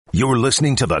You're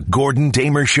listening to the Gordon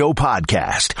Damer Show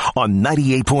podcast on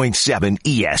 98.7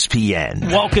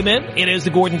 ESPN. Welcome in. It is the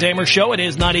Gordon Damer Show. It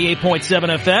is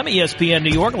 98.7 FM, ESPN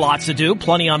New York. Lots to do.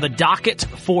 Plenty on the docket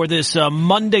for this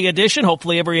Monday edition.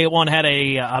 Hopefully everyone had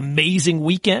a amazing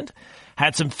weekend.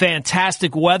 Had some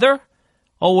fantastic weather.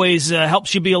 Always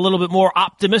helps you be a little bit more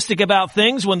optimistic about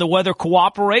things when the weather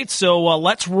cooperates. So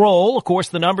let's roll. Of course,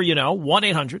 the number,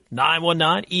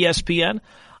 1-800-919-ESPN.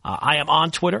 I am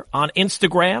on Twitter, on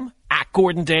Instagram, at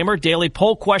Gordon Damer. Daily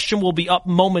poll question will be up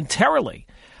momentarily.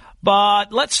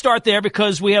 But let's start there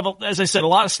because we have, as I said, a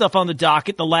lot of stuff on the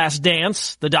docket. The Last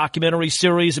Dance, the documentary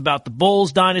series about the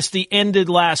Bulls dynasty, ended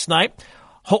last night.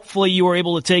 Hopefully you were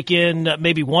able to take in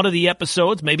maybe one of the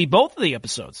episodes, maybe both of the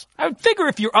episodes. I would figure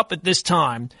if you're up at this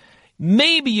time,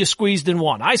 maybe you squeezed in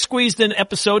one. I squeezed in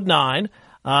episode 9.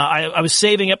 I was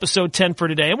saving episode 10 for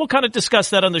today, and we'll kind of discuss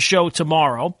that on the show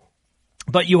tomorrow.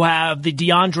 But you have the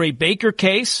DeAndre Baker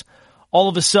case all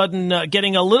of a sudden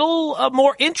getting a little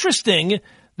more interesting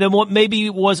than what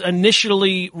maybe was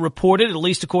initially reported, at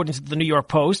least according to the New York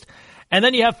Post. And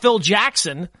then you have Phil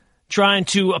Jackson trying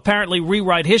to apparently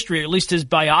rewrite history, or at least his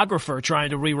biographer trying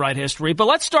to rewrite history. But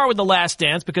let's start with The Last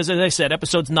Dance because, as I said,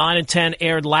 episodes 9 and 10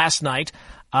 aired last night.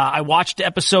 I watched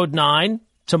episode 9.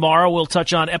 Tomorrow we'll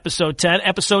touch on episode 10.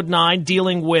 Episode 9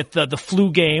 dealing with the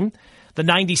flu game, the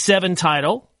 97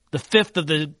 title. The 5th of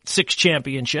the 6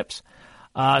 championships.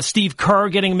 Steve Kerr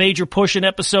getting a major push in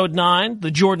episode 9.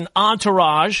 The Jordan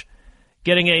entourage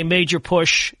getting a major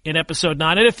push in episode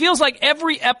 9. And it feels like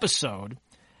every episode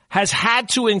has had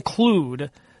to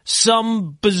include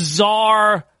some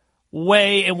bizarre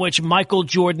way in which Michael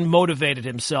Jordan motivated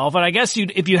himself. And I guess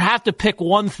if you have to pick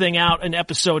one thing out in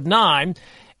episode 9,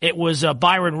 it was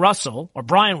Brian Russell, who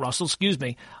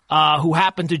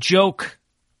happened to joke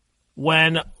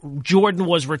when Jordan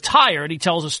was retired. He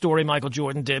tells a story, Michael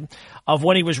Jordan did, of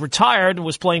when he was retired and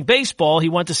was playing baseball. He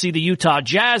went to see the Utah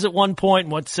Jazz at one point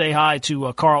and went to say hi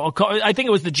to Carl. I think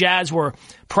it was the Jazz were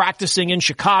practicing in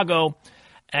Chicago,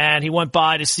 and he went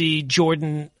by to see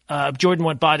Jordan. Jordan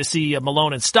went by to see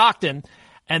Malone and Stockton,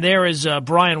 and there is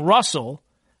Brian Russell.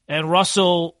 And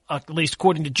Russell, at least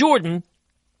according to Jordan,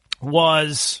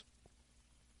 was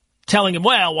telling him,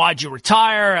 well, why'd you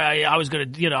retire? I was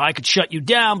going to, I could shut you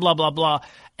down, blah, blah, blah.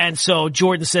 And so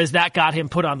Jordan says that got him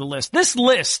put on the list. This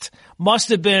list must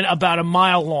have been about a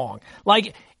mile long.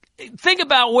 Like, think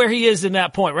about where he is in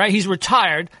that point, right? He's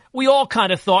retired. We all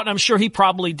kind of thought, and I'm sure he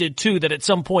probably did too, that at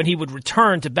some point he would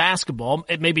return to basketball.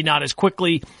 Maybe not as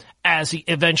quickly as he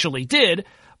eventually did,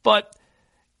 but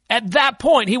at that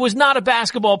point, he was not a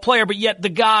basketball player, but yet the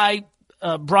guy,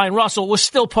 Brian Russell, was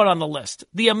still put on the list.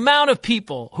 The amount of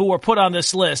people who were put on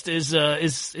this list is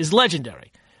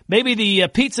legendary. Maybe the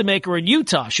pizza maker in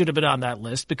Utah should have been on that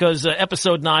list because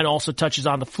episode 9 also touches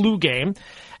on the flu game.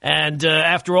 And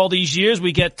after all these years,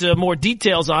 we get more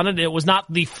details on it. It was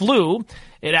not the flu.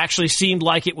 It actually seemed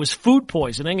like it was food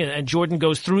poisoning. And Jordan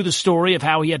goes through the story of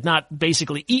how he had not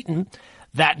basically eaten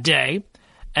that day.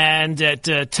 And at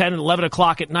 10 and 11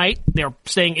 o'clock at night, they're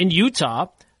staying in Utah.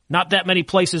 Not that many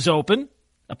places open.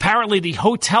 Apparently, the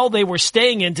hotel they were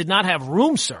staying in did not have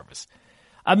room service.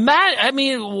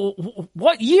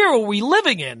 What year are we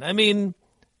living in? I mean,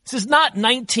 this is not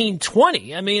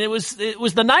 1920. I mean, it was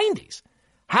the 90s.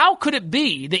 How could it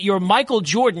be that you're Michael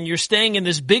Jordan, you're staying in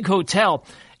this big hotel,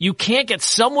 you can't get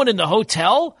someone in the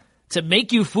hotel to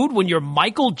make you food when you're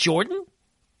Michael Jordan?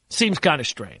 Seems kind of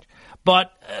strange.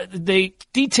 But they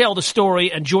detail the story,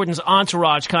 and Jordan's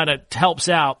entourage kind of helps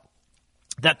out.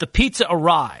 That the pizza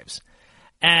arrives,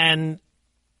 and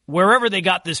wherever they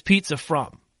got this pizza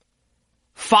from,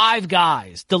 5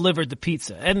 guys delivered the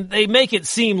pizza. And they make it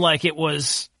seem like it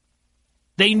was,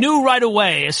 they knew right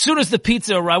away, as soon as the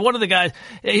pizza arrived, one of the guys,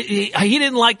 he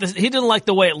didn't like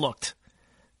the way it looked.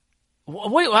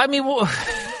 Wait,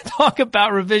 talk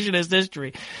about revisionist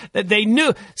history. That they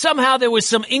knew, somehow there was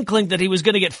some inkling that he was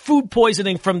going to get food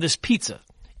poisoning from this pizza.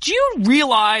 Do you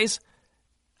realize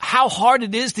how hard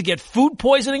it is to get food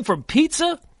poisoning from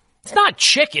pizza? It's not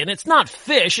chicken. It's not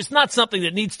fish. It's not something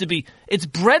that needs to be, it's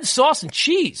bread, sauce, and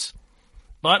cheese.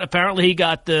 But apparently he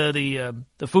got the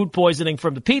food poisoning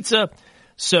from the pizza.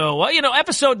 So,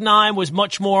 episode 9 was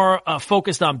much more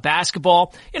focused on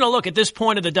basketball. Look, at this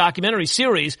point of the documentary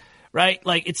series, right,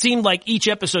 like it seemed like each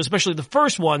episode, especially the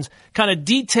first ones, kind of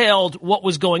detailed what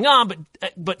was going on,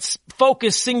 but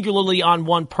focused singularly on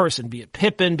one person, be it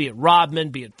Pippen, be it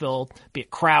Rodman, be it Phil, be it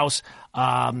Krause.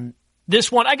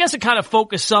 This one, I guess it kind of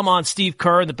focused some on Steve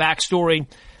Kerr and the backstory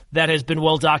that has been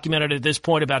well documented at this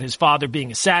point about his father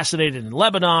being assassinated in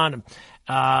Lebanon.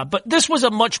 But this was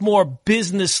a much more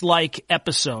business-like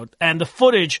episode, and the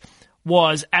footage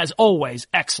was, as always,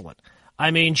 excellent.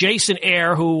 I mean, Jason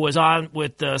Ayer, who was on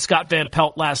with Scott Van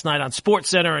Pelt last night on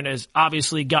SportsCenter and has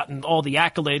obviously gotten all the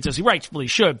accolades, as he rightfully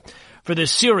should, for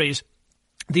this series,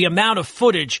 the amount of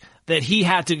footage that he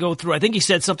had to go through, I think he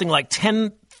said something like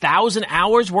 10,000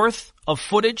 hours worth of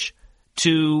footage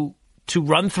to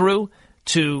run through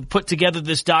to put together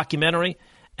this documentary,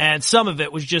 and some of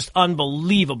it was just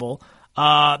unbelievable.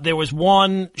 There was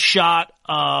one shot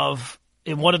of,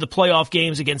 in one of the playoff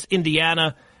games against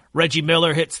Indiana, Reggie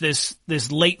Miller hits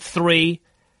this late three,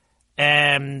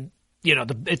 and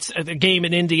it's a game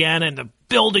in Indiana, and the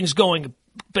building's going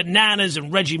bananas,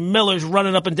 and Reggie Miller's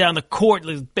running up and down the court,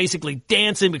 basically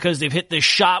dancing because they've hit this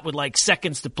shot with like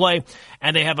seconds to play,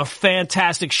 and they have a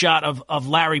fantastic shot of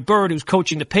Larry Bird, who's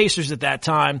coaching the Pacers at that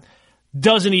time,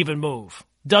 doesn't even move,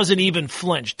 doesn't even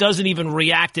flinch, doesn't even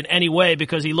react in any way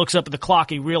because he looks up at the clock,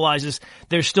 he realizes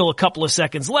there's still a couple of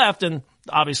seconds left, and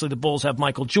obviously the Bulls have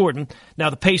Michael Jordan. Now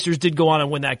the Pacers did go on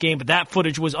and win that game, but that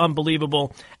footage was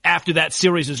unbelievable. After that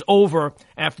series is over,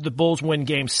 after the Bulls win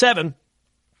Game 7,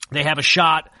 they have a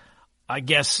shot, I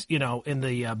guess, in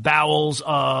the bowels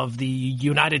of the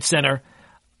United Center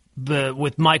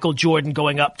with Michael Jordan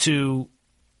going up to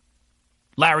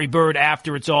Larry Bird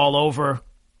after it's all over.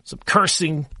 Some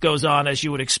cursing goes on, as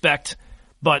you would expect,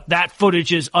 but that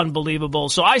footage is unbelievable.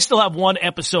 So I still have one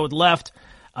episode left.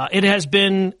 It has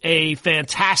been a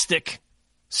fantastic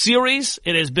series.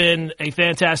 It has been a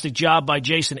fantastic job by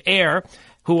Jason Ayer,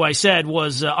 who I said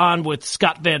was on with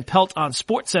Scott Van Pelt on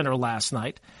SportsCenter last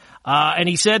night. And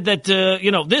he said that,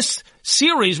 this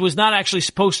series was not actually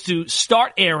supposed to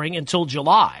start airing until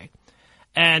July.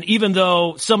 And even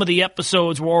though some of the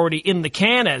episodes were already in the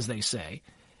can, as they say,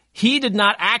 he did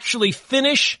not actually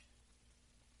finish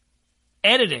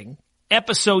editing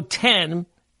episode 10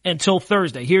 until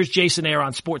Thursday. Here's Jason Ayer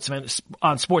on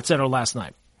SportsCenter last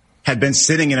night. Had been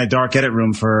sitting in a dark edit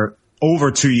room for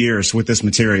over 2 years with this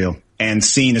material and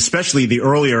seen, especially the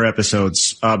earlier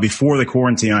episodes before the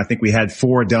quarantine. I think we had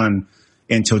 4 done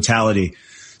in totality.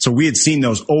 So we had seen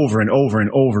those over and over and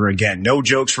over again. No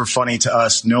jokes were funny to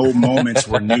us. No moments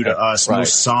were new to us. Right. No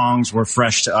songs were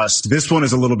fresh to us. This one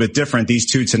is a little bit different,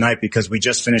 these 2 tonight, because we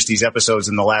just finished these episodes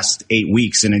in the last 8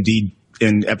 weeks. And indeed,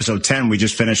 in episode 10, we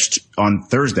just finished on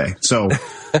Thursday. So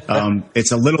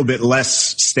it's a little bit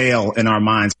less stale in our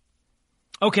minds.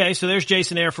 Okay, so there's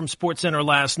Jason Ayer from SportsCenter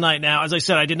last night. Now, as I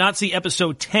said, I did not see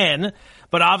episode 10,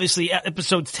 but obviously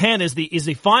episode 10 is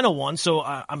the final one. So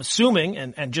I'm assuming,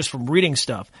 and just from reading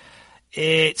stuff,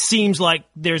 it seems like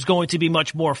there's going to be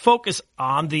much more focus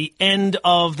on the end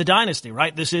of the dynasty,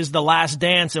 right? This is the last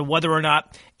dance and whether or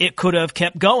not it could have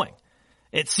kept going.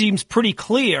 It seems pretty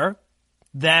clear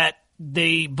that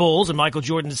the Bulls, and Michael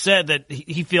Jordan said that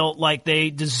he felt like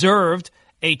they deserved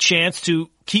a chance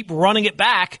to keep running it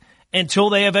back until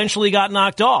they eventually got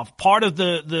knocked off. Part of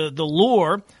the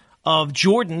lure of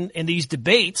Jordan in these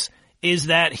debates is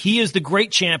that he is the great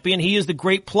champion, he is the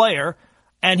great player,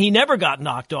 and he never got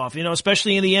knocked off,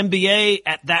 especially in the NBA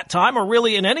at that time, or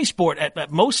really in any sport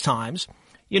at most times.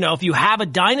 If you have a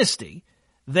dynasty,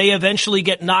 they eventually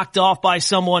get knocked off by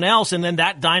someone else, and then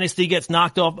that dynasty gets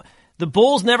knocked off. The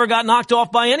Bulls never got knocked off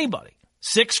by anybody.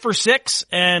 6 for 6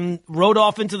 and rode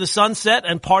off into the sunset,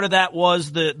 and part of that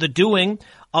was the doing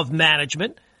of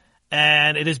management,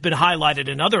 and it has been highlighted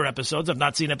in other episodes. I've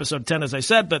not seen episode 10, as I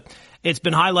said, but it's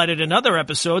been highlighted in other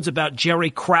episodes about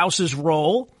Jerry Krause's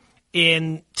role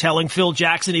in telling Phil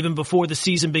Jackson even before the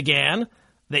season began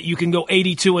that you can go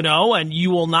 82-0 and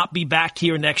you will not be back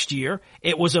here next year.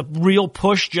 It was a real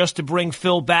push just to bring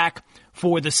Phil back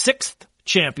for the 6th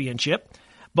championship.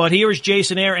 But here is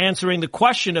Jason Ayer answering the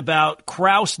question about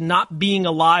Krause not being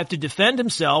alive to defend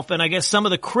himself. And I guess some of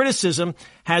the criticism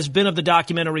has been of the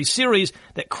documentary series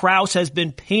that Krause has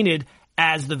been painted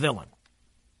as the villain.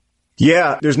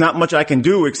 Yeah, there's not much I can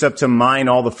do except to mine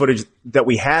all the footage that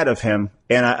we had of him.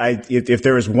 And if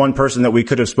there was one person that we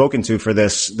could have spoken to for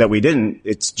this that we didn't,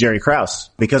 it's Jerry Krause,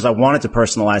 because I wanted to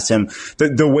personalize him.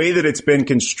 The way that it's been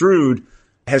construed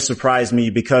has surprised me,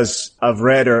 because I've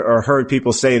read or heard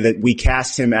people say that we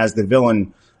cast him as the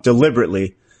villain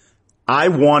deliberately. I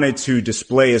wanted to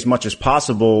display as much as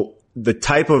possible the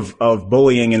type of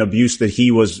bullying and abuse that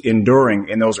he was enduring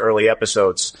in those early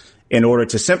episodes in order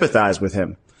to sympathize with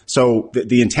him. So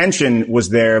the intention was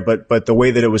there, but the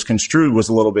way that it was construed was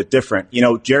a little bit different.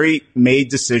 Jerry made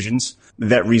decisions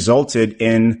that resulted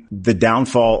in the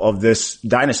downfall of this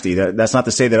dynasty. That's not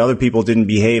to say that other people didn't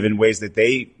behave in ways that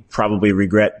they probably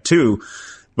regret too.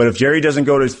 But if Jerry doesn't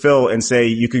go to Phil and say,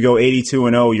 you could go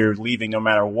 82-0, you're leaving no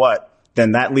matter what,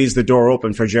 then that leaves the door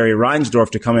open for Jerry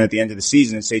Reinsdorf to come in at the end of the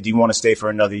season and say, do you want to stay for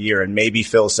another year? And maybe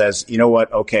Phil says, you know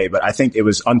what? Okay. But I think it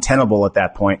was untenable at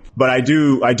that point. But I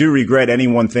do regret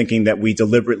anyone thinking that we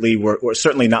deliberately were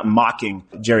certainly not mocking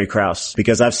Jerry Krause,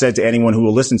 because I've said to anyone who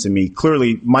will listen to me,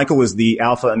 clearly Michael is the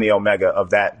alpha and the omega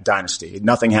of that dynasty.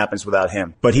 Nothing happens without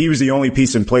him. But he was the only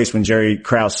piece in place when Jerry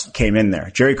Krause came in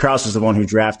there. Jerry Krause is the one who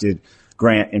drafted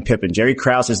Grant and Pippen. Jerry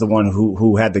Krause is the one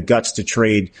who had the guts to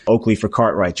trade Oakley for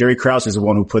Cartwright. Jerry Krause is the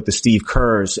one who put the Steve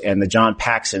Kerrs and the John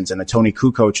Paxsons and the Tony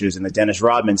Kukocs and the Dennis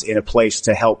Rodmans in a place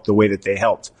to help the way that they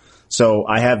helped. So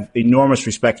I have enormous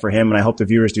respect for him, and I hope the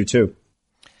viewers do too.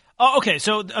 Oh, okay,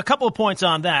 so a couple of points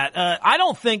on that. I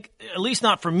don't think, at least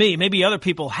not for me, maybe other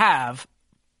people have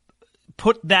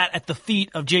put that at the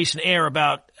feet of Jason Ayre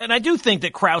and I do think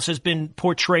that Krause has been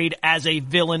portrayed as a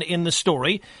villain in the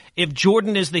story. If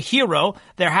Jordan is the hero,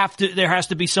 there has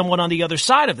to be someone on the other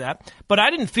side of that. But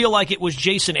I didn't feel like it was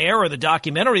Jason Ayre or the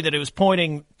documentary that it was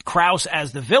pointing Krause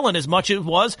as the villain as much as it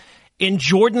was in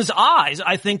Jordan's eyes.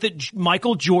 I think that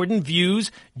Michael Jordan views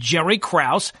Jerry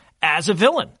Krause as a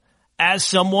villain, as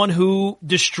someone who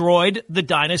destroyed the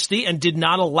dynasty and did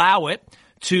not allow it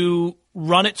to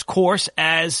run its course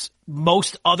as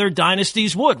most other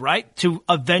dynasties would, right? To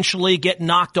eventually get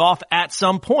knocked off at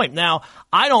some point. Now,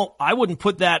 I wouldn't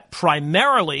put that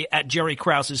primarily at Jerry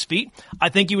Krause's feet. I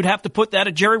think you would have to put that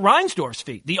at Jerry Reinsdorf's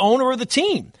feet, the owner of the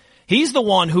team. He's the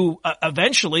one who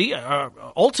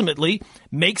ultimately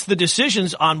makes the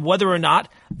decisions on whether or not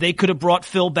they could have brought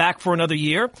Phil back for another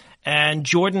year. And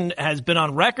Jordan has been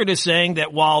on record as saying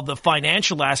that while the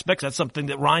financial aspects, that's something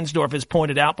that Reinsdorf has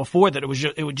pointed out before, that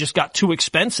it just got too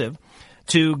expensive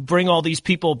to bring all these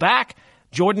people back.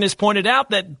 Jordan has pointed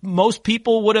out that most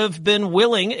people would have been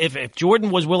willing, if Jordan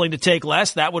was willing to take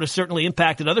less, that would have certainly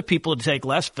impacted other people to take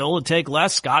less. Phil would take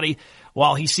less. Scotty,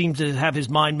 while he seemed to have his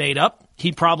mind made up,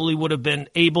 he probably would have been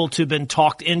able to been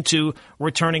talked into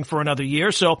returning for another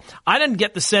year. So I didn't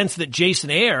get the sense that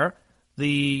Jason Ayre,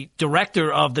 the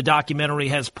director of the documentary,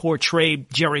 has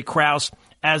portrayed Jerry Krause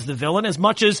as the villain, as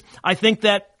much as I think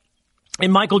that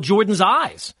in Michael Jordan's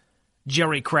eyes,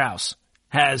 Jerry Krause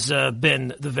has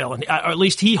been the villain, or at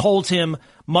least he holds him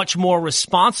much more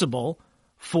responsible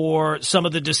for some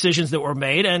of the decisions that were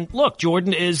made. And look,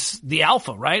 Jordan is the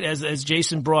alpha, right? As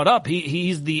Jason brought up,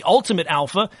 he's the ultimate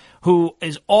alpha who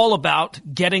is all about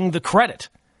getting the credit.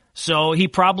 So he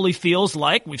probably feels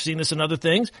like, we've seen this in other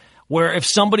things, where if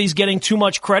somebody's getting too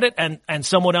much credit and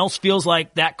someone else feels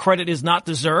like that credit is not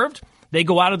deserved, they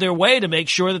go out of their way to make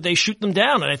sure that they shoot them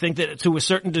down. And I think that to a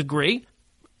certain degree,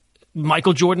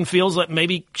 Michael Jordan feels that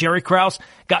maybe Jerry Krause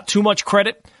got too much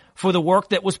credit for the work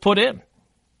that was put in.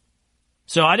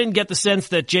 So I didn't get the sense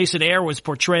that Jason Ayre was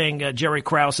portraying Jerry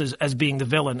Krause as being the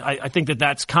villain. I think that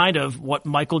that's kind of what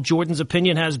Michael Jordan's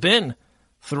opinion has been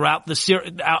throughout this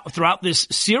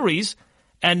series,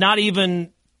 and not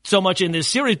even so much in this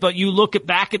series, but you look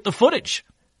back at the footage.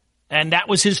 And that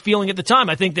was his feeling at the time.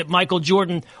 I think that Michael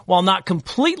Jordan, while not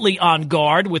completely on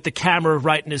guard with the camera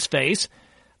right in his face,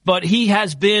 but he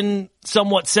has been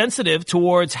somewhat sensitive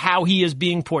towards how he is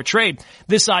being portrayed.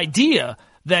 This idea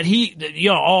that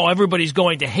everybody's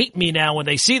going to hate me now when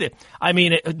they see that. I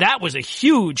mean, that was a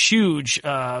huge,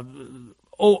 that's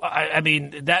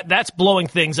blowing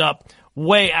things up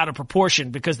way out of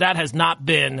proportion, because that has not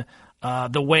been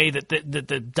the way that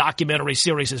the documentary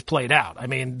series has played out. I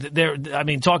mean,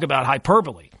 talk about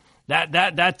hyperbole.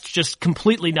 That's just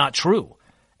completely not true.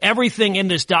 Everything in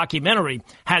this documentary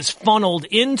has funneled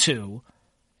into,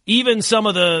 even some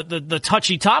of the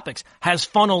touchy topics, has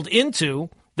funneled into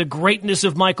the greatness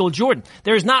of Michael Jordan.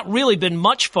 There's not really been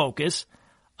much focus,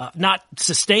 not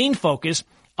sustained focus,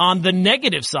 on the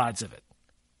negative sides of it,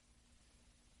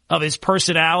 of his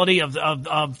personality,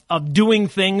 of doing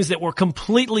things that were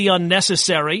completely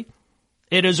unnecessary.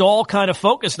 It is all kind of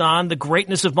focused on the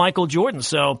greatness of Michael Jordan.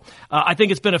 So I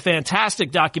think it's been a fantastic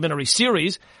documentary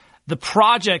series. The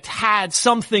project had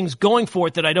some things going for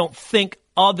it that I don't think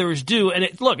others do. And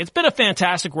it's been a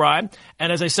fantastic ride.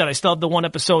 And as I said, I still have the one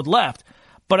episode left.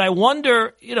 But I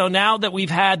wonder, now that we've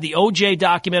had the OJ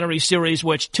documentary series,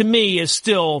 which to me is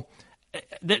still,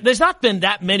 there's not been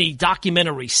that many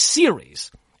documentary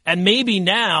series. And maybe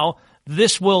now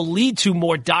this will lead to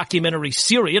more documentary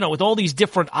series. With all these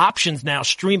different options now,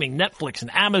 streaming, Netflix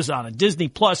and Amazon and Disney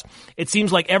Plus, it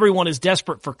seems like everyone is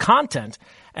desperate for content.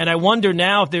 And I wonder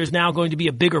now if there's now going to be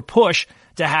a bigger push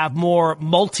to have more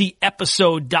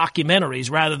multi-episode documentaries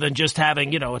rather than just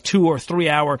having, a 2 or 3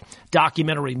 hour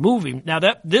documentary movie. Now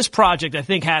this project, I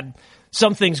think, had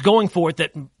some things going for it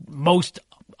that most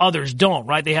others don't,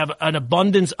 right? They have an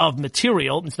abundance of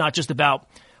material. It's not just about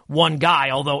one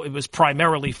guy, although it was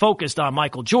primarily focused on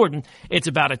Michael Jordan. It's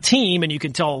about a team, and you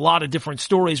can tell a lot of different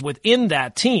stories within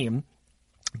that team.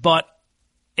 But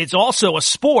it's also a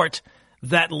sport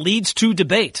that leads to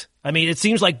debate. I mean, it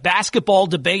seems like basketball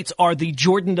debates are the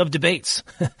Jordan of debates.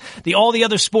 All the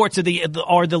other sports are the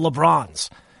LeBrons.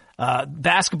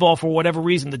 Basketball, for whatever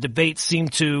reason, the debates seem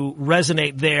to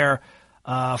resonate there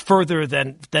further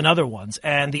than other ones.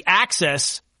 And the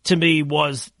access, to me,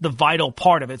 was the vital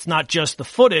part of it. It's not just the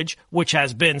footage, which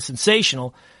has been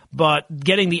sensational, but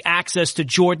getting the access to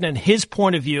Jordan and his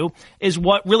point of view is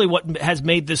what has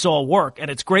made this all work.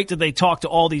 And it's great that they talk to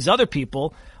all these other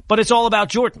people, but it's all about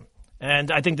Jordan.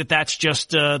 And I think that's just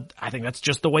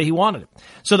the way he wanted it.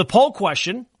 So the poll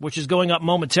question, which is going up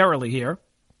momentarily here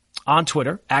on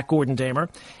Twitter, @GordonDamer,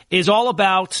 is all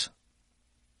about,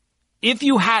 if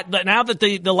you had, now that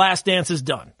the Last Dance is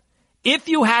done, if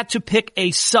you had to pick a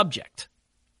subject,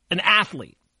 an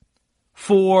athlete,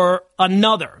 for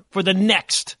the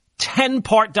next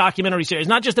 10-part documentary series,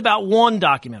 not just about one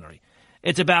documentary,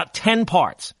 it's about 10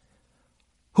 parts,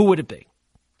 who would it be?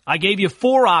 I gave you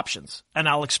 4 options, and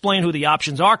I'll explain who the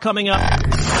options are coming up.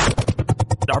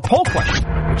 Our poll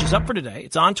question, which is up for today,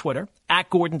 it's on Twitter,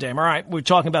 @GordonDamer. All right, we're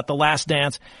talking about The Last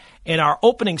Dance in our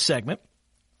opening segment.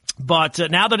 But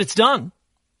now that it's done,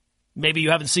 maybe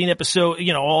you haven't seen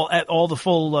all the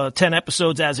full 10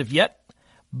 episodes as of yet.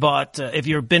 But if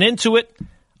you've been into it,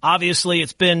 obviously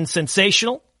it's been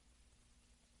sensational.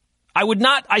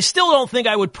 I still don't think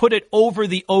I would put it over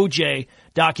the OJ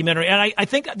documentary. And I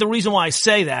think the reason why I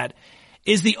say that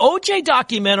is the OJ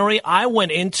documentary I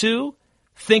went into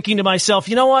thinking to myself,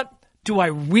 you know what? Do I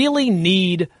really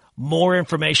need more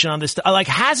information on this? Like,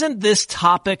 hasn't this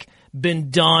topic been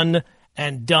done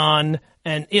and done?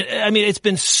 And it's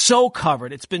been so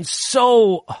covered. It's been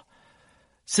so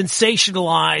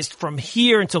sensationalized from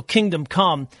here until Kingdom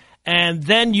Come. And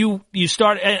then you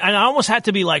start, and I almost had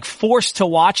to be like forced to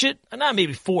watch it. Not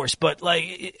maybe forced, but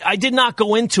like I did not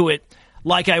go into it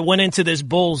like I went into this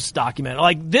Bulls documentary.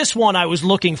 Like this one I was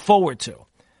looking forward to.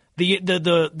 The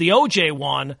OJ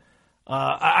one,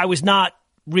 I was not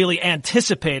really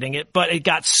anticipating it, but it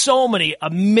got so many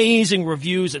amazing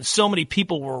reviews and so many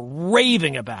people were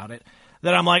raving about it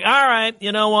that I'm like, all right,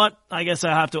 you know what? I guess I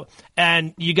have to.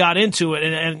 And you got into it,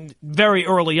 and very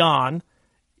early on,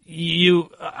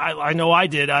 I know I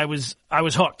did. I was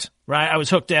hooked, right? I was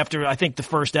hooked after, I think, the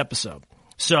first episode.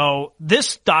 So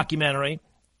this documentary,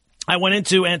 I went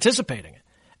into anticipating it,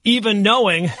 even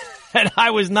knowing that I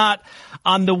was not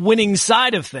on the winning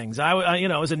side of things. I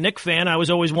as a Knicks fan, I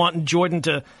was always wanting Jordan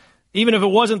to, even if it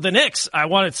wasn't the Knicks, I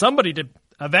wanted somebody to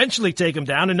eventually take him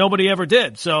down, and nobody ever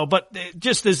did. So, but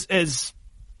just as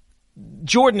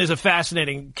Jordan is a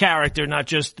fascinating character, not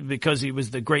just because he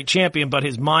was the great champion, but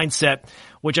his mindset,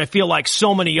 which I feel like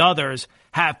so many others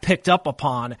have picked up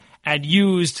upon and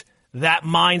used that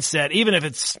mindset, even if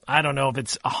it's, I don't know if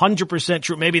it's 100%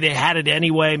 true. Maybe they had it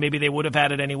anyway. Maybe they would have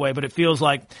had it anyway, but it feels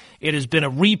like it has been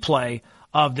a replay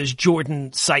of this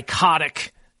Jordan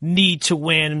psychotic need to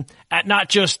win at not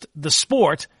just the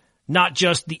sport, not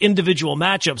just the individual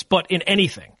matchups, but in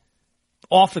anything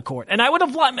off the court. And I would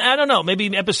have, I don't know,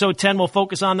 maybe episode 10 will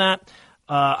focus on that.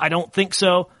 I don't think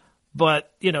so. But,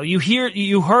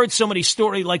 you heard so many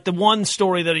stories, like the one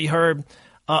story that he heard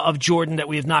of Jordan that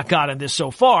we have not gotten this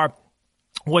so far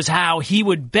was how he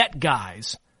would bet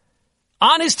guys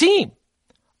on his team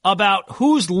about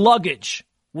whose luggage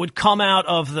would come out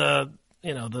of the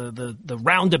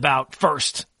roundabout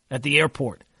first at the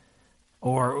airport,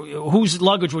 or whose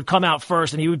luggage would come out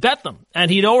first, and he would bet them. And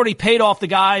he'd already paid off the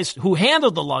guys who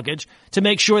handled the luggage to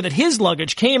make sure that his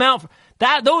luggage came out.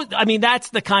 That's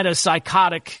the kind of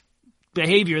psychotic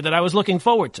behavior that I was looking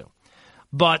forward to.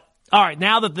 But all right,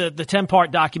 now that the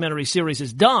 10-part documentary series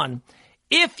is done,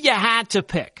 if you had to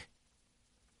pick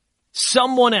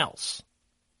someone else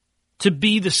to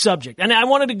be the subject, and I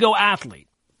wanted to go athlete.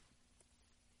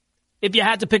 If you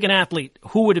had to pick an athlete,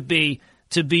 who would it be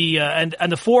to be, and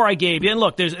the 4 I gave you, and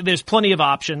look, there's plenty of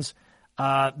options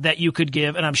that you could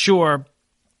give, and I'm sure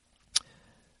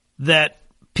that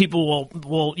people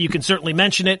will you can certainly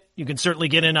mention it. You can certainly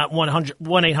get in at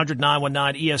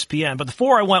 1-800-919-ESPN. But the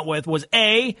 4 I went with was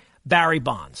A, Barry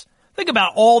Bonds. Think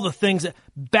about all the things that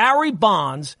Barry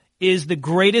Bonds is the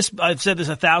greatest. I've said this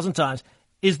 1,000 times.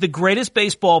 Is the greatest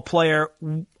baseball player,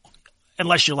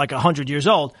 unless you're like 100 years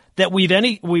old, that we've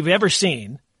ever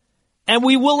seen, and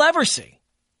we will ever see.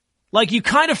 Like, you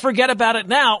kind of forget about it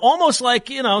now, almost like,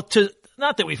 not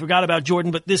that we forgot about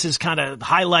Jordan, but this is kind of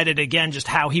highlighted again, just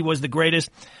how he was the greatest.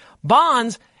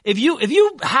 Bonds, if you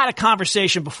had a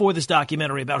conversation before this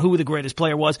documentary about who the greatest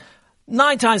player was,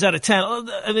 9 times out of 10,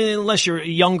 unless you're a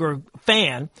younger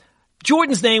fan,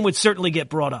 Jordan's name would certainly get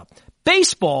brought up.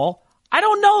 Baseball, I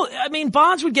don't know. I mean,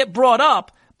 Bonds would get brought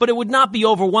up, but it would not be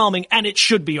overwhelming, and it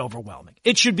should be overwhelming.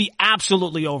 It should be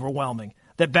absolutely overwhelming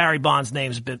that Barry Bonds'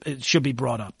 name should be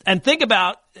brought up. And think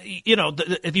about,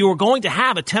 if you were going to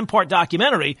have a 10-part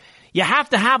documentary, you have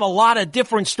to have a lot of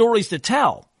different stories to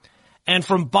tell. And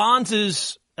from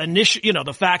Bonds' initial,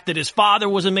 the fact that his father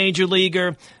was a major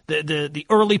leaguer, the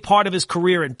early part of his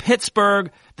career in Pittsburgh,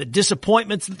 the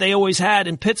disappointments that they always had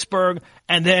in Pittsburgh,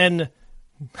 and then,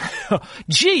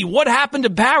 gee, what happened to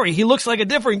Barry? He looks like a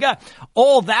different guy.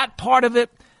 All that part of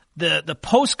it, the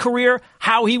post-career,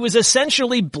 how he was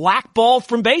essentially blackballed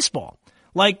from baseball.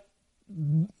 Like,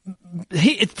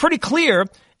 it's pretty clear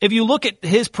if you look at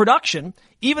his production,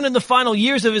 even in the final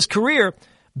years of his career,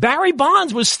 Barry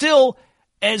Bonds was still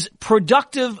as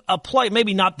productive a play,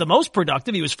 maybe not the most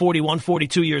productive. He was 41,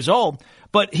 42 years old,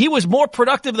 but he was more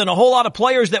productive than a whole lot of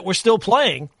players that were still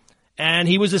playing. And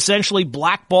he was essentially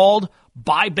blackballed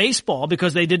by baseball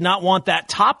because they did not want that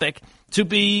topic to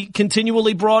be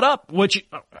continually brought up, which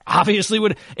obviously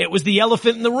it was the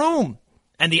elephant in the room.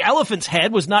 And the elephant's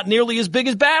head was not nearly as big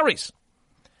as Barry's.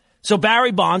 So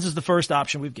Barry Bonds is the first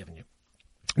option we've given you.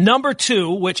 Number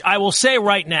two, which I will say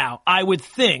right now, I would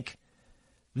think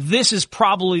this is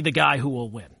probably the guy who will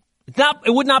win.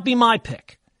 It would not be my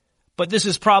pick, but this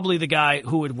is probably the guy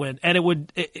who would win, and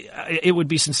it would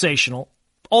be sensational.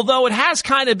 Although it has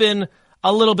kind of been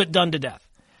a little bit done to death.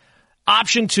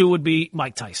 Option two would be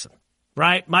Mike Tyson,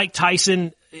 right? Mike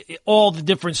Tyson, all the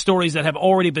different stories that have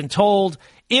already been told.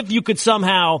 If you could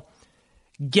somehow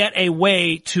get a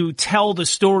way to tell the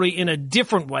story in a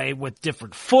different way with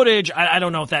different footage, I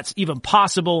don't know if that's even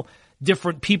possible.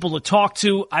 Different people to talk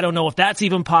to, I don't know if that's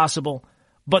even possible.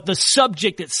 But the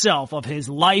subject itself of his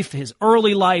life, his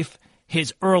early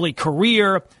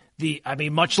career,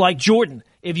 much like Jordan,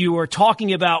 if you were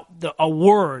talking about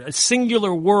a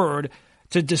singular word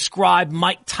to describe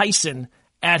Mike Tyson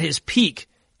at his peak,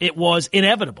 it was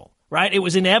inevitable, right? It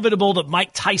was inevitable that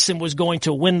Mike Tyson was going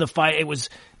to win the fight.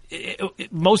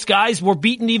 Most guys were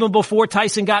beaten even before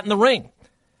Tyson got in the ring.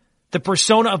 The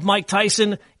persona of Mike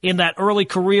Tyson in that early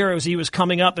career as he was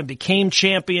coming up and became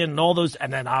champion and all those,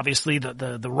 and then obviously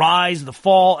the rise, the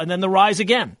fall, and then the rise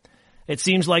again. It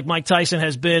seems like Mike Tyson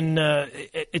has been,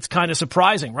 it's kind of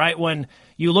surprising, right? When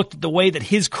you looked at the way that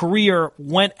his career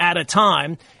went at a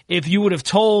time, if you would have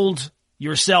told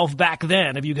yourself back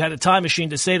then, if you had a time machine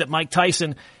to say that Mike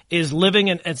Tyson is living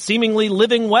and seemingly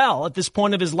living well at this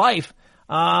point of his life,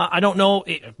 I don't know.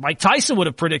 Mike Tyson would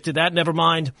have predicted that, never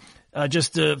mind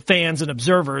just fans and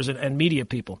observers and media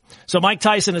people. So Mike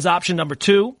Tyson is option number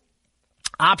two.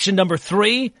 Option number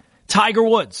three, Tiger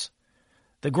Woods.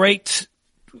 The great,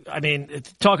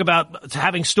 talk about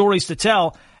having stories to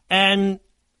tell. And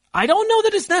I don't know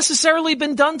that it's necessarily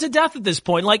been done to death at this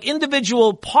point. Like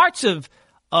individual parts of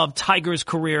Tiger's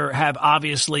career have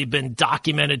obviously been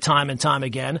documented time and time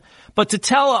again. But to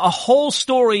tell a whole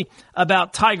story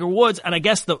about Tiger Woods, and I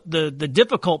guess the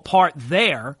difficult part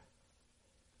there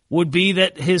would be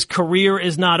that his career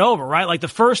is not over, right? Like the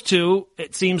first two,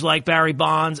 it seems like Barry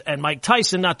Bonds and Mike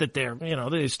Tyson, not that they're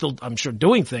still, I'm sure,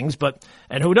 doing things,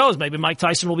 and who knows, maybe Mike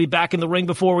Tyson will be back in the ring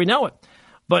before we know it.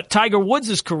 But Tiger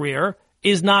Woods' career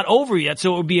is not over yet,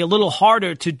 so it would be a little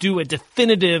harder to do a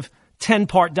definitive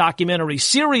 10-part documentary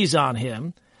series on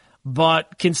him.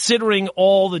 But considering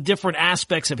all the different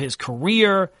aspects of his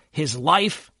career, his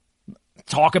life,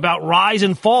 talk about rise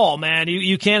and fall, man.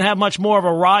 You can't have much more of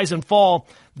a rise and fall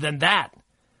than that.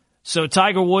 So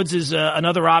Tiger Woods is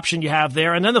another option you have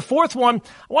there. And then the fourth one,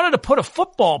 I wanted to put a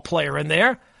football player in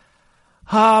there.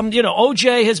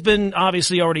 OJ has been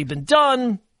obviously already been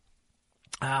done.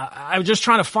 I was just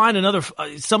trying to find another,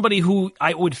 somebody who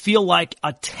I would feel like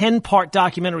a 10-part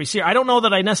documentary series. I don't know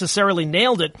that I necessarily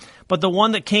nailed it, but the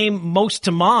one that came most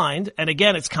to mind, and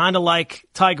again, it's kind of like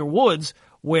Tiger Woods,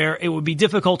 where it would be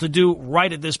difficult to do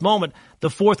right at this moment. The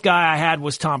fourth guy I had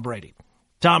was Tom Brady.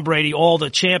 Tom Brady, all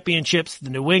the championships, the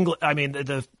New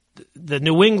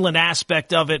England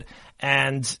aspect of it,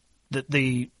 and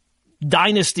the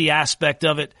dynasty aspect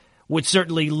of it would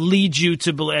certainly lead you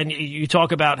to believe. And you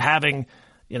talk about having,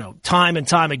 time and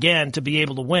time again to be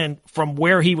able to win from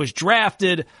where he was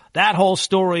drafted. That whole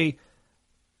story,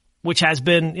 which has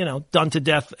been, done to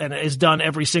death and is done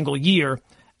every single year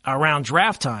around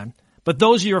draft time. But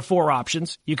those are your four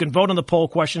options. You can vote on the poll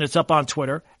question. It's up on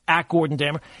Twitter,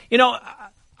 @GordonDamer.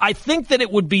 I think that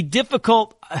it would be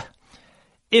difficult.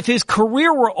 If his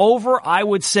career were over, I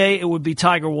would say it would be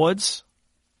Tiger Woods.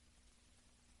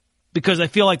 Because I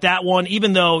feel like that one,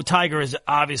 even though Tiger has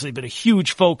obviously been a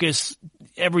huge focus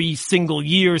every single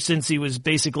year since he was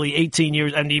basically 18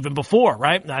 years and even before,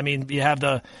 right? I mean, you have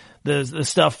the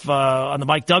stuff on the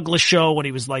Mike Douglas show when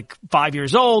he was like 5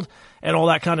 years old and all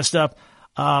that kind of stuff.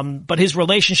 But his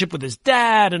relationship with his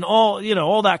dad and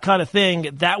all that kind of thing,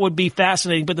 that would be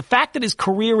fascinating. But the fact that his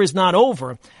career is not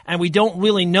over and we don't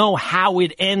really know how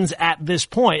it ends at this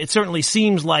point, it certainly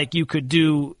seems like you could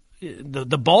do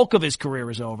the bulk of his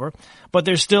career is over, but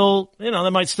there's still,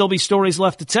 there might still be stories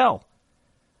left to tell.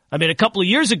 I mean, a couple of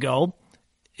years ago,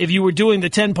 if you were doing the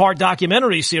 10-part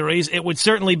documentary series, it would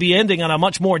certainly be ending on a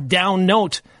much more down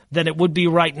note than it would be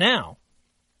right now.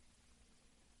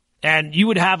 And you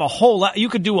would have you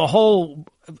could do a whole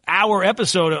hour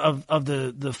episode of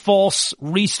the false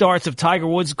restarts of Tiger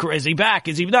Woods. Is he back?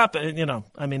 Is he not?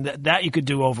 I mean, that you could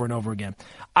do over and over again.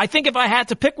 I think if I had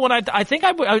to pick one, I think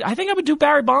I would do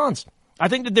Barry Bonds. I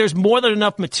think that there's more than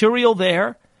enough material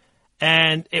there,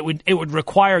 and it would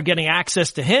require getting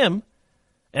access to him.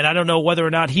 And I don't know whether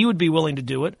or not he would be willing to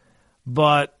do it,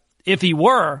 but if he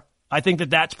were, I think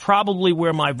that's probably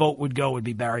where my vote would go, would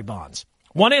be Barry Bonds.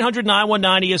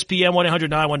 1-800-919-ESPN,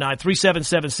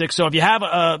 1-800-919-3776. So if you have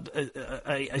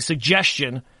a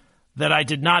suggestion that I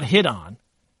did not hit on,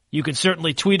 you can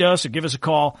certainly tweet us or give us a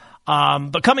call.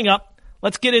 But coming up,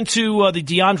 let's get into the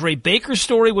DeAndre Baker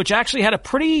story, which actually had a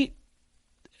pretty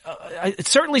it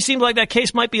certainly seemed like that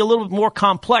case might be a little bit more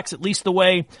complex, at least the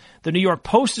way the New York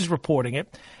Post is reporting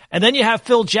it. And then you have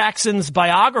Phil Jackson's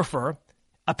biographer.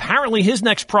 Apparently his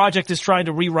next project is trying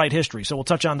to rewrite history. So we'll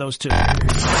touch on those two. Popped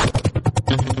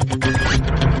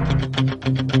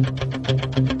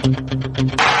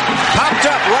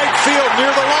up right field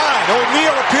near the line.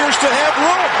 O'Neal appears to have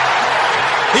room.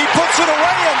 He puts it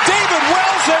away, and David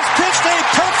Wells has pitched a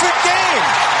perfect game.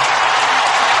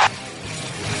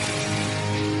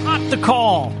 Not the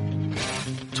call.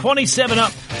 27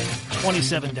 up,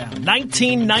 27 down.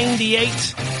 1998.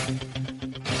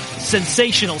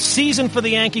 Sensational season for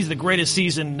the Yankees, the greatest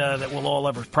season that we'll all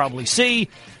ever probably see.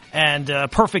 And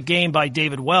perfect game by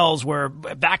David Wells, where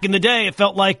back in the day it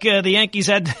felt like the Yankees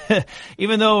had,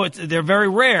 even though they're very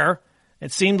rare,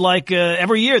 it seemed like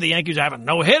every year the Yankees have a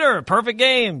no-hitter, a perfect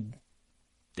game.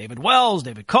 David Wells,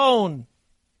 David Cohn.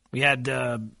 We had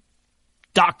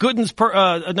Doc Gooden's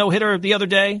a no-hitter the other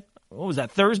day. What was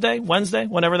that, Thursday, Wednesday,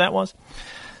 whenever that was?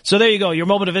 So there you go, your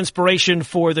moment of inspiration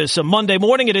for this Monday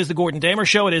morning. It is the Gordon Damer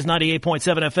Show. It is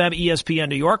 98.7 FM, ESPN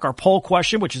New York. Our poll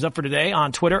question, which is up for today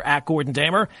on Twitter, @Gordon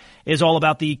Damer, is all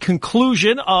about the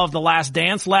conclusion of The Last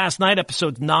Dance last night.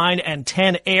 Episodes 9 and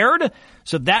 10 aired.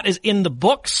 So that is in the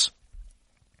books.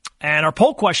 And our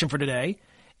poll question for today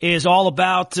is all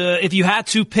about if you had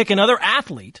to pick another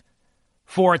athlete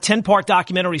for a 10-part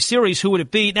documentary series, who would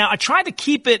it be? Now, I tried to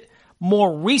keep it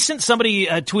more recent. Somebody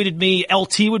tweeted me,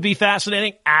 LT would be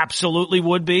fascinating. Absolutely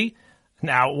would be.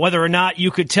 Now, whether or not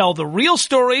you could tell the real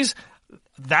stories,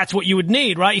 that's what you would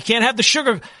need, right? You can't have the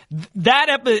sugar.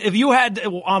 If you had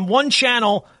on one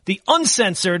channel the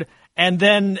uncensored, and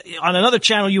then on another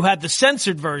channel you had the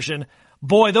censored version,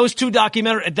 boy, those two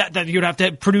documentaries, that you'd have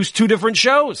to produce two different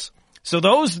shows. So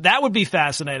that would be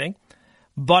fascinating.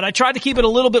 But I tried to keep it a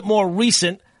little bit more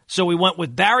recent. So we went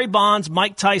with Barry Bonds,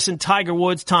 Mike Tyson, Tiger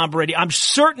Woods, Tom Brady. I'm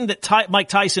certain that Mike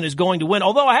Tyson is going to win,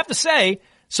 although I have to say,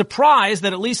 surprised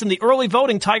that at least in the early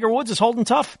voting, Tiger Woods is holding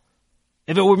tough.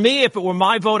 If it were me, if it were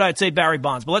my vote, I'd say Barry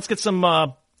Bonds. But let's get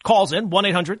some calls in.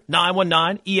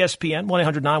 1-800-919-ESPN,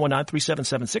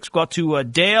 1-800-919-3776. Go out to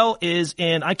Dale is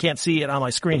in, I can't see it on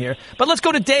my screen here, but let's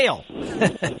go to Dale.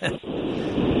 Hey,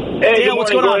 Dale,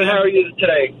 what's going on? How are you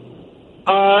today?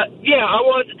 I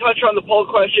wanted to touch on the poll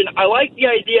question. I like the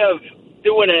idea of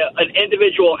doing an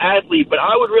individual athlete, but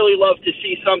I would really love to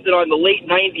see something on the late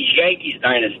 90s Yankees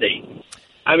dynasty.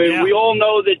 I mean, we all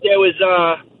know that there was,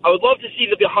 I would love to see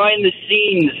the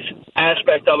behind-the-scenes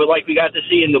aspect of it, like we got to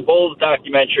see in the Bulls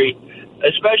documentary,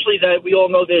 especially that we all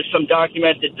know there's some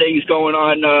documented things going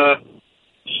on,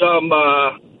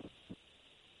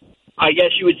 I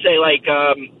guess you would say, like,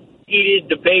 heated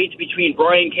debates between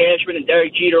Brian Cashman and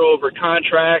Derek Jeter over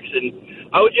contracts, and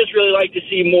I would just really like to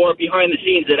see more behind the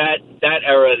scenes of that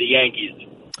era of the Yankees.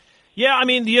 Yeah, I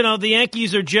mean, the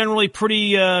Yankees are generally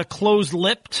pretty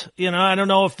closed-lipped. I don't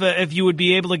know if you would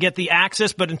be able to get the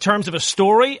access, but in terms of a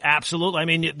story, absolutely. I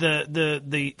mean,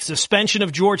 the suspension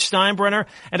of George Steinbrenner,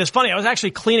 and it's funny, I was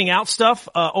actually cleaning out stuff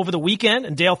over the weekend,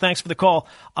 and Dale, thanks for the call.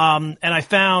 And I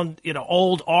found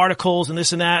old articles and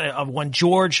this and that of when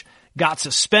George got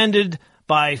suspended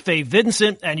by Faye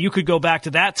Vincent, and you could go back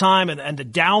to that time and the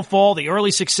downfall, the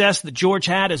early success that George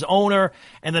had as owner,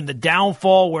 and then the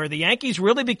downfall where the Yankees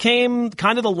really became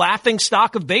kind of the laughing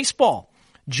stock of baseball.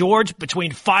 George,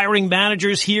 between firing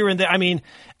managers here and there. I mean,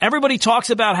 everybody talks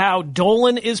about how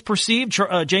Dolan is perceived,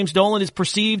 James Dolan is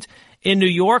perceived in New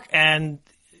York, and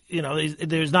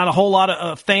there's not a whole lot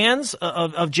of fans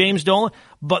of James Dolan,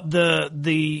 but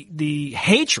the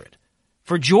hatred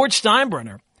for George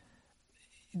Steinbrenner,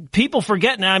 people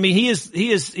forget now. I mean,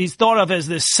 he's thought of as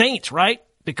this saint, right?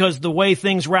 Because the way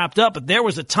things wrapped up. But there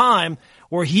was a time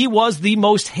where he was the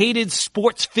most hated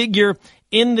sports figure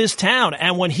in this town.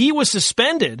 And when he was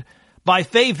suspended by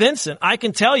Fay Vincent, I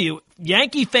can tell you,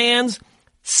 Yankee fans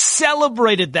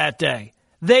celebrated that day.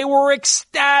 They were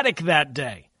ecstatic that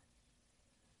day.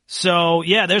 So,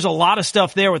 yeah, there's a lot of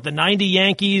stuff there with the 90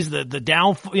 Yankees, the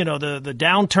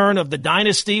downturn of the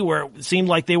dynasty where it seemed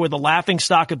like they were the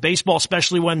laughingstock of baseball,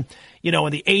 especially when, in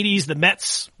the 80s, the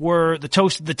Mets were the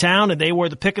toast of the town and they were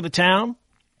the pick of the town.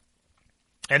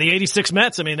 And the 86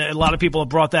 Mets, I mean, a lot of people have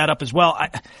brought that up as well.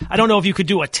 I don't know if you could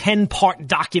do a 10-part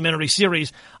documentary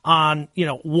series on,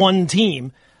 one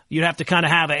team. You'd have to kind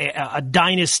of have a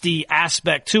dynasty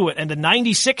aspect to it. And the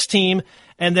 96 team,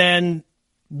 and then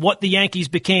what the Yankees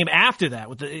became after that.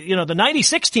 With the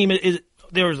 96 team,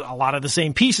 there was a lot of the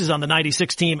same pieces on the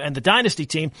 96 team and the dynasty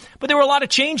team, but there were a lot of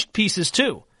changed pieces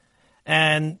too.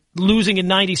 And losing in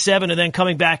 97 and then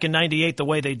coming back in 98 the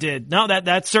way they did. No,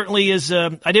 that certainly is, I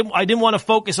didn't want to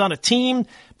focus on a team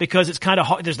because it's kind of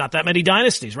hard. There's not that many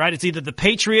dynasties, right? It's either the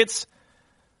Patriots,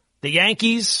 the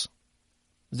Yankees.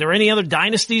 Is there any other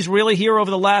dynasties really here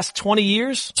over the last 20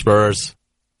 years? Spurs.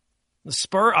 The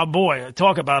Spurs, oh boy,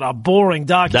 talk about a boring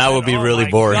documentary. That would be really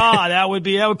boring. God, that would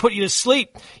put you to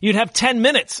sleep. You'd have 10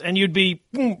 minutes and you'd be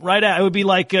right out. It would be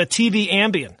like TV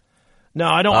Ambien. No,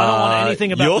 I don't want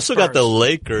anything about. You also got the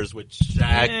Lakers with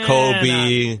Shaq,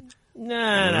 Kobe. No.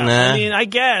 I mean, I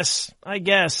guess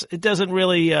it doesn't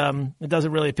really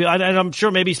appeal. I'm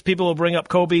sure maybe people will bring up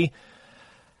Kobe.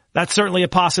 That's certainly a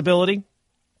possibility.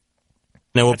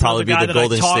 That will probably be the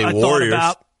Golden State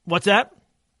Warriors. What's that?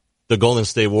 The Golden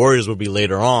State Warriors will be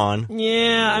later on.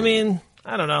 Yeah, I mean,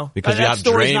 I don't know. Because you have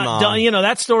Draymond. Not done.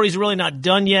 That story's really not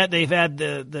done yet. They've had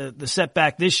the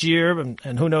setback this year,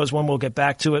 and who knows when we'll get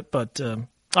back to it. But all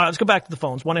right, let's go back to the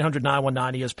phones.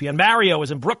 1-800-919-ESPN. Mario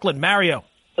is in Brooklyn. Mario.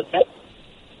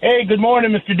 Hey, good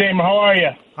morning, Mr. Damer. How are you?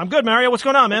 I'm good, Mario. What's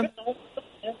going on, man?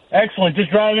 Excellent.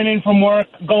 Just driving in from work,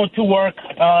 going to work,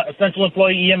 Essential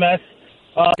Employee EMS.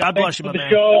 God bless you, my man. Thanks for the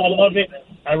show. I love it.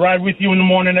 I ride with you in the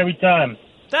morning every time.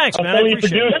 Thanks, man. I was telling your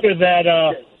producer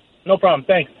that, no problem,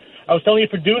 thanks. I was telling your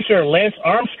producer, Lance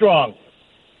Armstrong,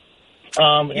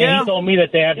 and he told me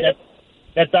that they have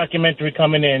that documentary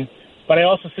coming in. But I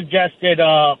also suggested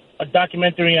a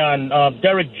documentary on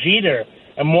Derek Jeter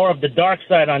and more of the dark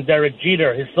side on Derek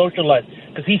Jeter, his social life,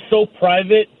 because he's so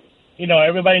private.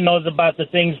 Everybody knows about the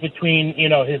things between,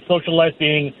 his social life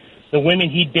being the women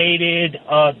he dated,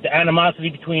 the animosity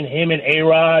between him and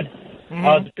A-Rod.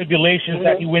 The tribulations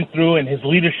that he went through and his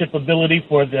leadership ability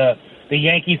for the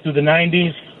Yankees through the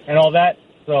 90s and all that.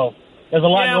 So there's a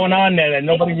lot going on there that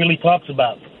nobody really talks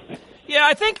about. Yeah,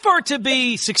 I think for it to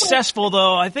be successful,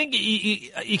 though, I think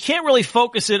you can't really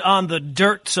focus it on the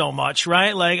dirt so much,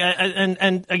 right? Like,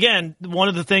 and again, one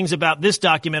of the things about this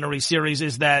documentary series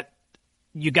is that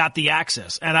you got the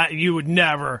access, and you would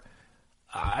never.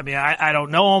 I mean, I don't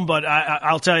know him, but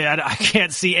I'll tell you, I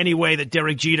can't see any way that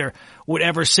Derek Jeter would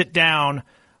ever sit down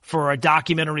for a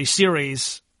documentary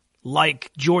series like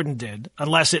Jordan did,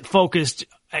 unless it focused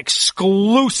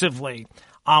exclusively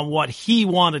on what he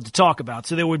wanted to talk about.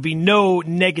 So there would be no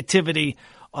negativity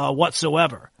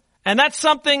whatsoever. And that's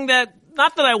something that,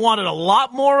 not that I wanted a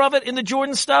lot more of it in the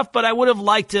Jordan stuff, but I would have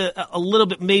liked a little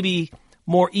bit maybe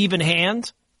more even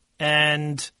hand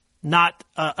and not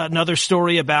another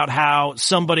story about how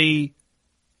somebody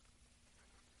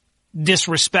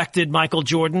disrespected Michael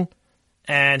Jordan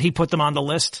and he put them on the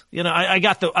list. I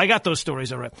got those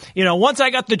stories already. Once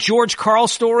I got the George Karl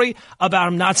story about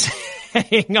him not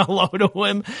saying hello to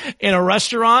him in a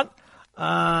restaurant.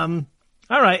 All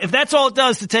right. If that's all it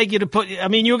does to take you to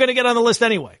you're going to get on the list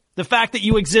anyway. The fact that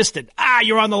you existed.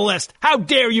 You're on the list. How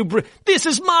dare you breathe? This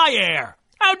is my air.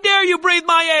 How dare you breathe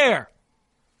my air?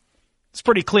 It's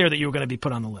pretty clear that you were going to be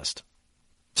put on the list.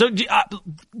 So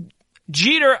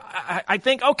Jeter, I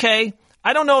think, okay,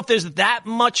 I don't know if there's that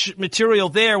much material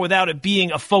there without it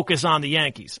being a focus on the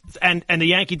Yankees and the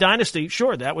Yankee dynasty.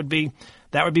 Sure, that would be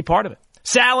part of it.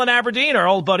 Sal in Aberdeen, our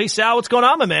old buddy. Sal, what's going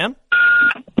on, my man?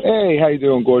 Hey, how you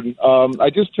doing, Gordon? I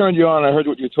just turned you on. I heard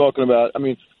what you're talking about. I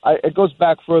mean, it goes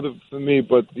back further for me,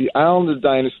 but the Islander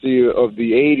dynasty of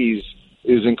the 80s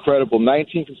is incredible.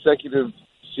 19 consecutive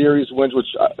series wins, which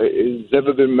has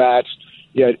never been matched.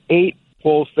 You had 8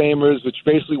 Hall of Famers, which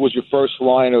basically was your first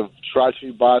line of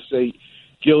Trotty, Basse,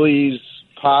 Gillies,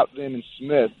 Potvin and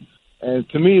Smith. And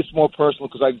to me, it's more personal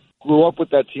because I grew up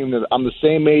with that team. That I'm the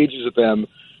same age as them,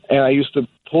 and I used to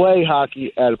play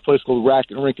hockey at a place called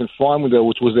Racket Rink in Farmingdale,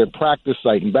 which was their practice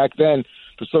site. And back then,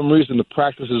 for some reason, the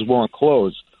practices weren't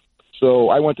closed. So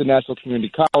I went to National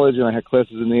Community College, and I had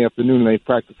classes in the afternoon, and they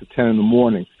practiced at 10 in the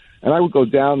morning. And I would go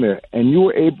down there, and you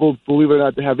were able, believe it or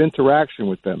not, to have interaction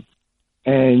with them.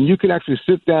 And you could actually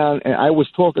sit down, and I was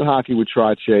talking hockey with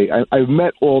Trottier. I've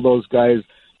met all those guys,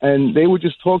 and they would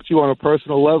just talk to you on a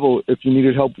personal level if you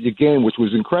needed help with your game, which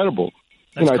was incredible.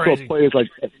 That's crazy.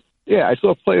 I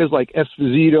saw players like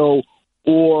Esposito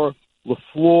or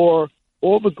LaFleur,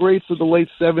 all the greats of the late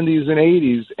 70s and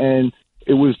 80s, and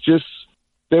it was just,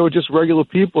 they were just regular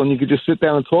people, and you could just sit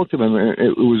down and talk to them. And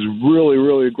it was really,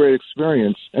 really a great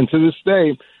experience. And to this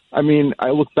day, I mean,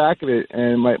 I look back at it,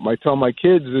 and I tell my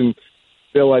kids, and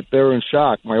they're in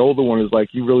shock. My older one is like,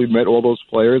 you really met all those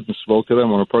players and spoke to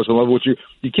them on a personal level, which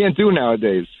you can't do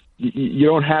nowadays. You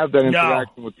don't have that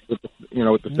interaction with the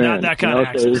fans. Not that kind of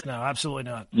access. No, absolutely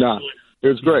not. No, it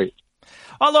was great.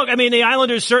 Oh, look, I mean, the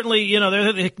Islanders certainly,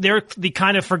 they're the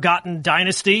kind of forgotten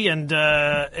dynasty, and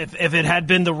if it had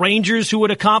been the Rangers who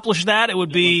would accomplish that, it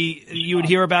would be, you would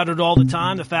hear about it all the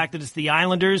time. The fact that it's the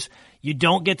Islanders, you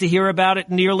don't get to hear about it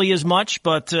nearly as much,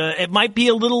 but it might be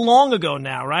a little long ago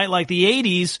now, right? Like the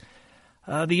 80s,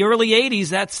 the early 80s,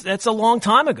 that's a long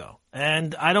time ago.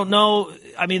 And I don't know,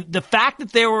 I mean, the fact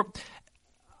that there were,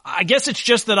 I guess it's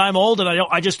just that I'm old and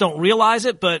I just don't realize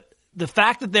it, but the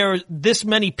fact that there are this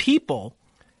many people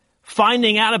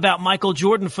finding out about Michael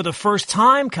Jordan for the first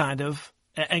time, kind of,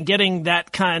 and getting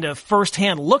that kind of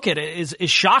firsthand look at it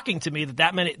is shocking to me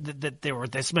that there were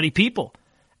this many people.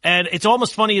 And it's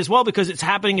almost funny as well because it's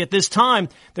happening at this time.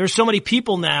 There's so many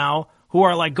people now who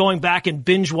are like going back and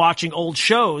binge watching old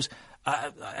shows.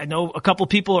 I know a couple of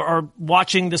people are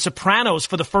watching The Sopranos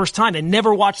for the first time. They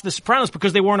never watched The Sopranos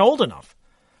because they weren't old enough.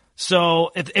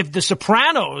 So if The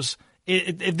Sopranos,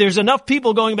 if there's enough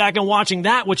people going back and watching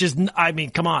that, which is, I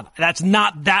mean, come on, that's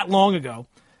not that long ago.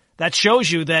 That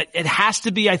shows you that it has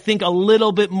to be, I think, a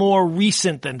little bit more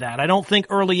recent than that. I don't think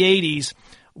early 80s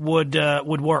would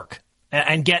work.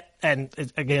 And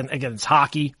again, it's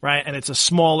hockey, right? And it's a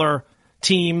smaller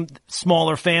team,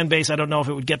 smaller fan base. I don't know if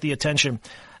it would get the attention.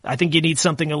 I think you need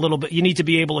something a little bit, you need to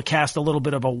be able to cast a little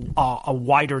bit of a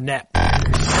wider net.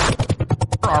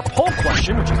 Our poll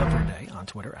question, which is up today on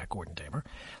Twitter at Gordon Damer,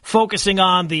 focusing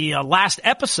on the last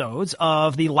episodes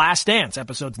of The Last Dance,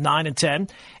 episodes 9 and 10,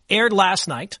 aired last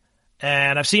night.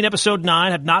 And I've seen episode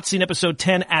 9, have not seen episode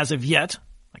 10 as of yet.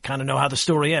 I kind of know how the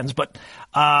story ends, but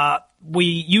we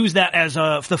use that as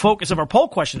the focus of our poll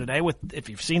question today. If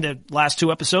you've seen the last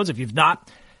 2 episodes, if you've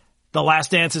not, The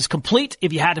Last Dance is complete.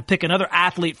 If you had to pick another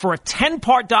athlete for a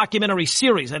 10-part documentary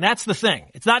series, and that's the thing.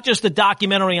 It's not just a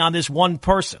documentary on this one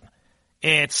person.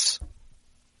 It's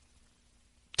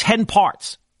 10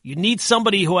 parts. You need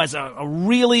somebody who has a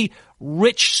really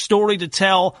rich story to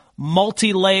tell,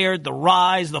 multi-layered, the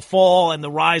rise, the fall, and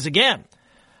the rise again.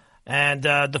 And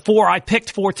the 4 I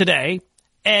picked for today,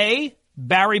 A,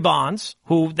 Barry Bonds,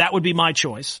 who that would be my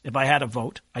choice if I had a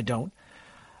vote. I don't.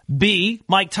 B,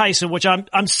 Mike Tyson, which I'm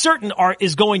certain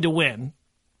is going to win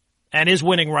and is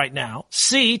winning right now.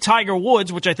 C, Tiger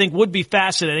Woods, which I think would be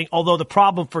fascinating, although the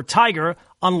problem for Tiger,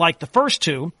 unlike the first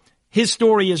 2, his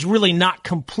story is really not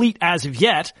complete as of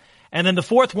yet. And then the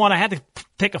 4th one, I had to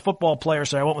pick a football player,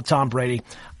 so I went with Tom Brady.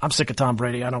 I'm sick of Tom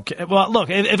Brady. I don't care. Well, look,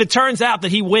 if it turns out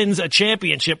that he wins a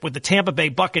championship with the Tampa Bay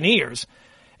Buccaneers,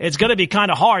 it's going to be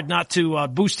kind of hard not to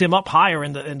boost him up higher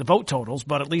in the vote totals,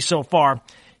 but at least so far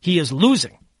he is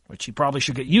losing, which he probably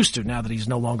should get used to now that he's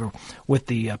no longer with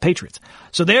the Patriots.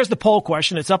 So there's the poll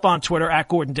question. It's up on Twitter at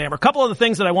Gordon Damer. A couple of the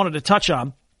things that I wanted to touch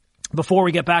on before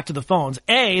we get back to the phones.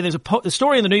 A, there's a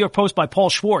story in the New York Post by Paul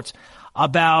Schwartz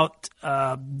about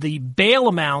the bail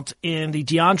amount in the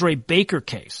DeAndre Baker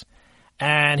case.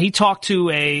 And he talked to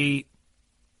an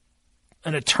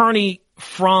attorney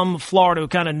from Florida who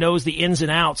kind of knows the ins and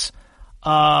outs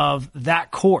of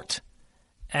that court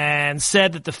and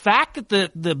said that the fact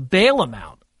that the bail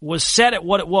amount was set at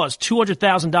what it was,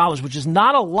 $200,000, which is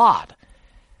not a lot,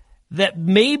 that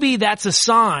maybe that's a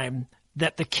sign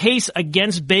that the case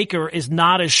against Baker is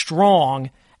not as strong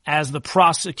as the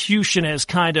prosecution has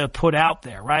kind of put out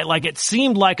there, right? Like it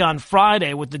seemed like on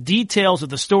Friday with the details of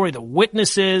the story, the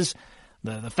witnesses,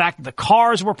 the fact that the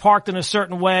cars were parked in a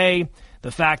certain way,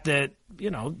 the fact that,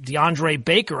 DeAndre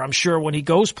Baker, I'm sure when he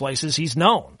goes places, he's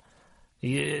known.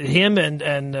 Him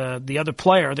and the other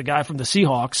player, the guy from the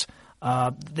Seahawks,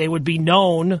 they would be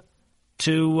known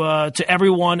to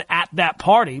everyone at that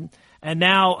party. And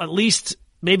now, at least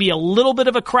maybe a little bit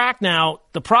of a crack. Now,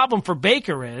 the problem for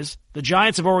Baker is the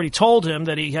Giants have already told him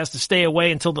that he has to stay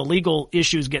away until the legal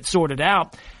issues get sorted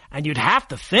out. And you'd have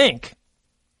to think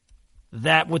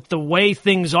that with the way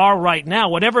things are right now,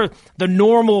 whatever the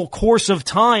normal course of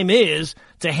time is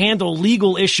to handle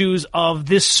legal issues of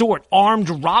this sort, armed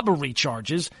robbery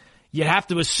charges, you have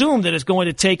to assume that it's going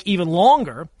to take even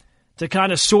longer to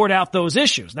kind of sort out those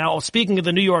issues. Now, speaking of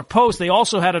the New York Post, they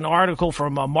also had an article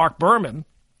from Mark Berman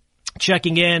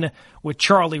checking in with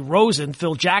Charlie Rosen,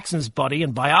 Phil Jackson's buddy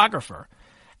and biographer.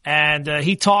 And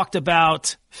he talked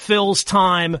about Phil's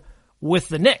time with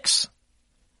the Knicks,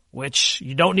 which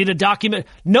you don't need a document.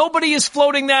 Nobody is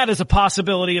floating that as a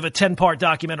possibility of a 10-part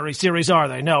documentary series, are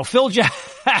they? No. Phil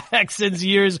Jackson's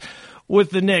years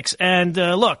with the Knicks. And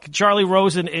look, Charlie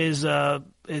Rosen is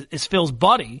Phil's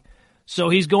buddy, so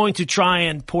he's going to try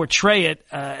and portray it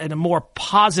in a more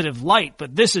positive light.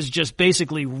 But this is just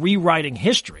basically rewriting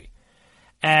history.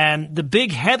 And the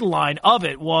big headline of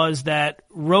it was that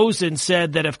Rosen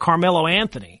said that if Carmelo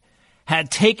Anthony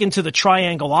had taken to the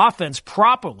triangle offense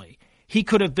properly, he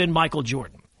could have been Michael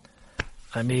Jordan.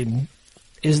 I mean,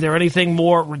 is there anything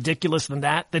more ridiculous than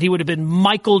that? That he would have been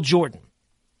Michael Jordan.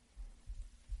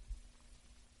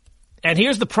 And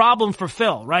here's the problem for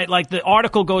Phil, right? Like the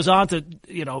article goes on to,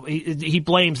 he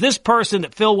blames this person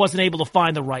that Phil wasn't able to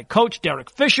find the right coach. Derek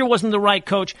Fisher wasn't the right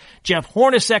coach. Jeff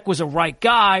Hornacek was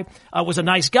was a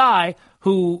nice guy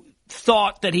who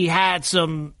thought that he had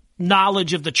some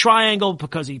knowledge of the triangle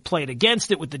because he played against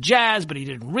it with the Jazz, but he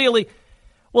didn't really.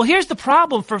 Well, here's the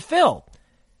problem for Phil.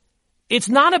 It's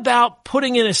not about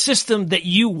putting in a system that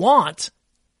you want.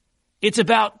 It's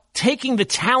about taking the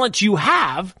talent you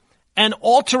have and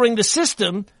altering the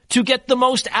system to get the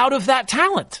most out of that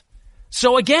talent.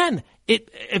 So again,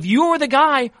 if you were the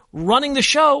guy running the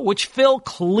show, which Phil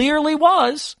clearly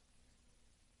was,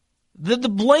 the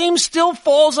blame still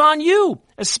falls on you,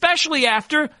 especially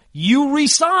after you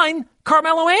re-sign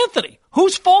Carmelo Anthony.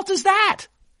 Whose fault is that?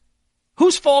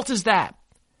 Whose fault is that?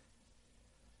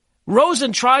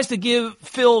 Rosen tries to give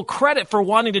Phil credit for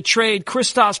wanting to trade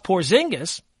Kristaps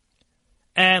Porzingis.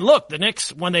 And look, the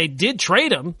Knicks, when they did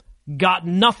trade him, got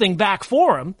nothing back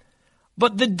for him.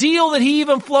 But the deal that he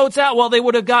even floats out, well, they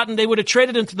would have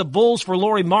traded him to the Bulls for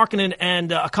Lauri Markkanen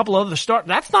and a couple of other stars.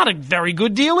 That's not a very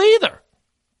good deal either.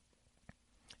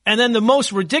 And then the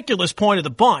most ridiculous point of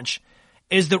the bunch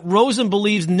is that Rosen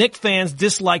believes Knicks fans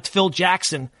disliked Phil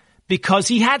Jackson because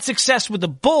he had success with the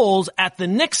Bulls at the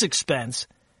Knicks' expense,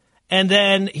 and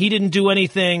then he didn't do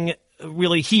anything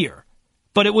really here.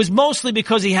 But it was mostly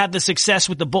because he had the success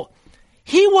with the Bulls.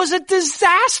 He was a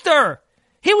disaster.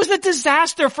 He was a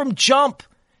disaster from jump.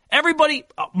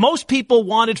 Most people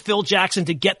wanted Phil Jackson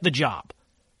to get the job.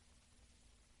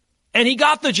 And he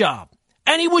got the job.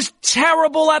 And he was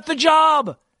terrible at the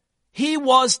job. He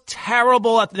was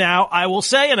terrible now, I will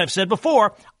say, and I've said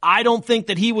before, I don't think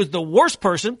that he was the worst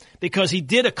person because he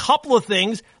did a couple of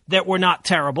things that were not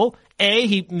terrible.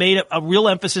 He made a real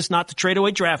emphasis not to trade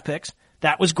away draft picks.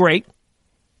 That was great.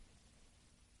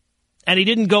 And he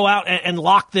didn't go out and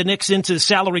lock the Knicks into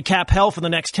salary cap hell for the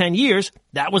next 10 years.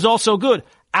 That was also good.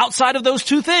 Outside of those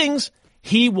two things,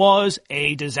 he was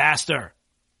a disaster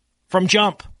from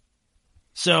jump.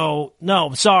 So,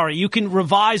 no, sorry. You can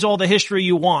revise all the history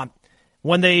you want.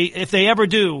 If they ever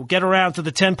do get around to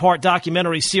the 10-part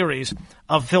documentary series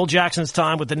of Phil Jackson's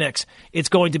time with the Knicks, it's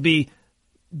going to be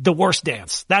the worst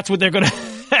dance. That's what they're going to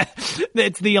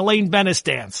it's the Elaine Bennis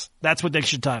dance. That's what they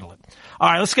should title it. All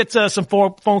right, let's get some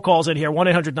phone calls in here.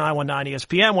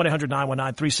 1-800-919-ESPN,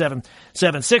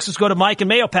 1-800-919-3776. Let's go to Mike in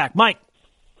Mahopac. Mike.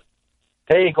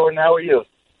 Hey, Gordon, how are you?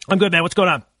 I'm good, man. What's going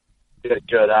on?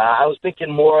 Good. I was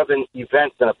thinking more of an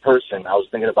event than a person. I was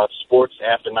thinking about sports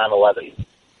after 9/11.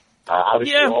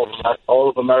 Obviously, all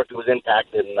of America was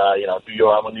impacted. And, New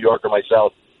York. I'm a New Yorker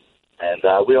myself. And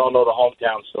we all know the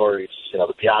hometown stories,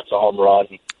 the Piazza home run.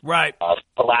 Right.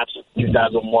 Collapse of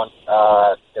 2001.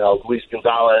 Luis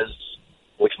Gonzalez,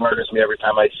 which murders me every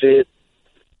time I see it.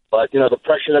 But, the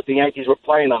pressure that the Yankees were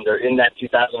playing under in that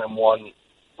 2001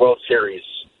 World Series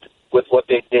with what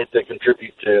they did to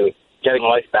contribute to getting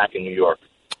life back in New York.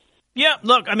 Yeah,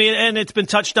 look, I mean, and it's been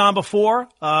touched on before.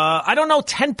 I don't know,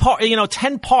 10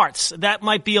 parts. That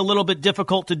might be a little bit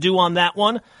difficult to do on that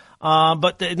one.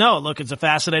 No, look, it's a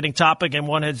fascinating topic and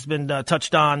one has been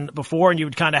touched on before, and you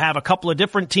would kind of have a couple of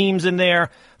different teams in there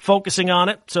focusing on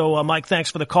it. So, Mike,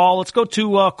 thanks for the call. Let's go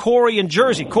to Corey in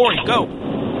Jersey. Corey, go.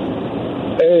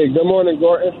 Hey, good morning,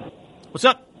 Gordon. What's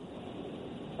up?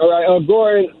 All right,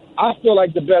 Gordon, I feel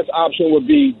like the best option would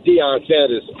be Deion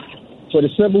Sanders. For the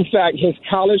simple fact, his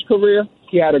college career,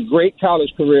 he had a great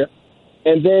college career,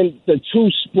 and then the two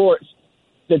sports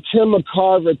the Tim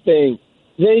McCarver thing.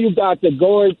 Then you got the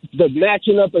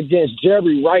matching up against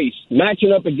Jerry Rice,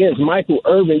 matching up against Michael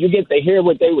Irvin. You get to hear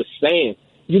what they were saying.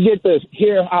 You get to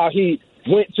hear how he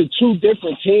went to 2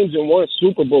 different teams and won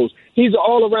Super Bowls. He's an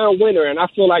all-around winner, and I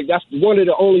feel like that's one of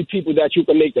the only people that you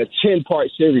can make a 10-part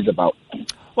series about.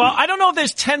 Well, I don't know if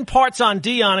there's 10 parts on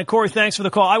Deion, and Corey, thanks for the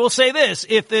call. I will say this,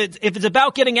 if it's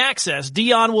about getting access,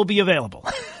 Deion will be available.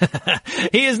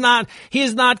 He is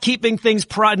not keeping things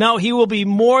no, he will be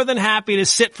more than happy to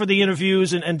sit for the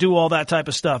interviews and do all that type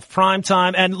of stuff. Prime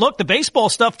time. And look, the baseball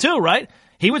stuff too, right?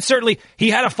 He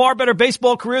had a far better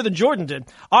baseball career than Jordan did.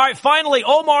 All right, finally,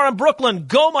 Omar in Brooklyn.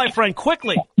 Go, my friend,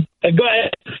 quickly. Go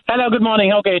ahead. Hello, good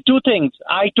morning. Okay, 2 things.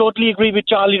 I totally agree with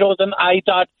Charlie Rosen. I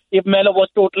thought if Melo was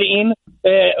totally in,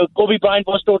 Kobe Bryant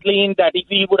was totally in, that if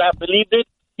he would have believed it,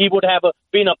 he would have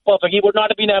been a perfect. He would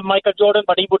not have been a Michael Jordan,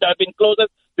 but he would have been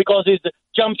closest because his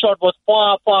jump shot was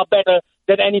far, far better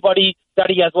than anybody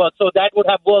that he has worked. So that would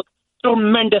have worked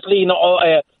tremendously in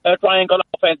a triangle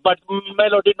offense. But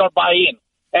Melo did not buy in,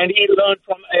 and he learned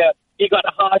from he got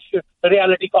a harsh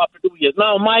reality after 2 years.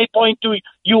 Now, my point to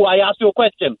you, I asked you a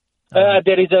question.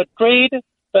 There is a trade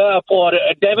for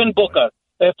Devin Booker,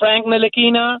 Frank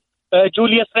Ntilikina,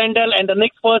 Julius Randle, and the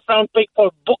next first-round pick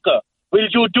for Booker. Will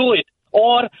you do it?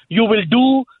 Or you will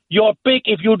do your pick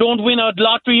if you don't win a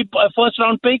lottery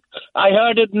first-round pick? I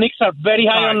heard the Knicks are very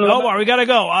high on... Omar, we got to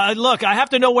go. Look, I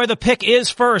have to know where the pick is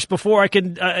first before I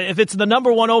can... if it's the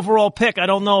number 1 overall pick, I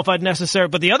don't know if I'd necessarily...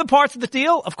 But the other parts of the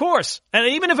deal, of course. And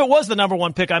even if it was the number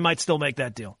 1 pick, I might still make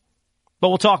that deal. But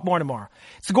we'll talk more tomorrow.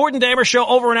 It's the Gordon Damer Show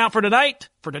over and out for tonight.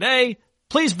 For today,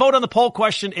 please vote on the poll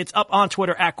question. It's up on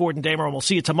Twitter at Gordon Damer, and we'll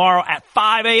see you tomorrow at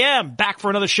 5 a.m. Back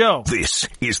for another show. This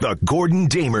is the Gordon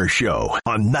Damer Show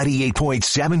on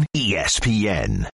 98.7 ESPN.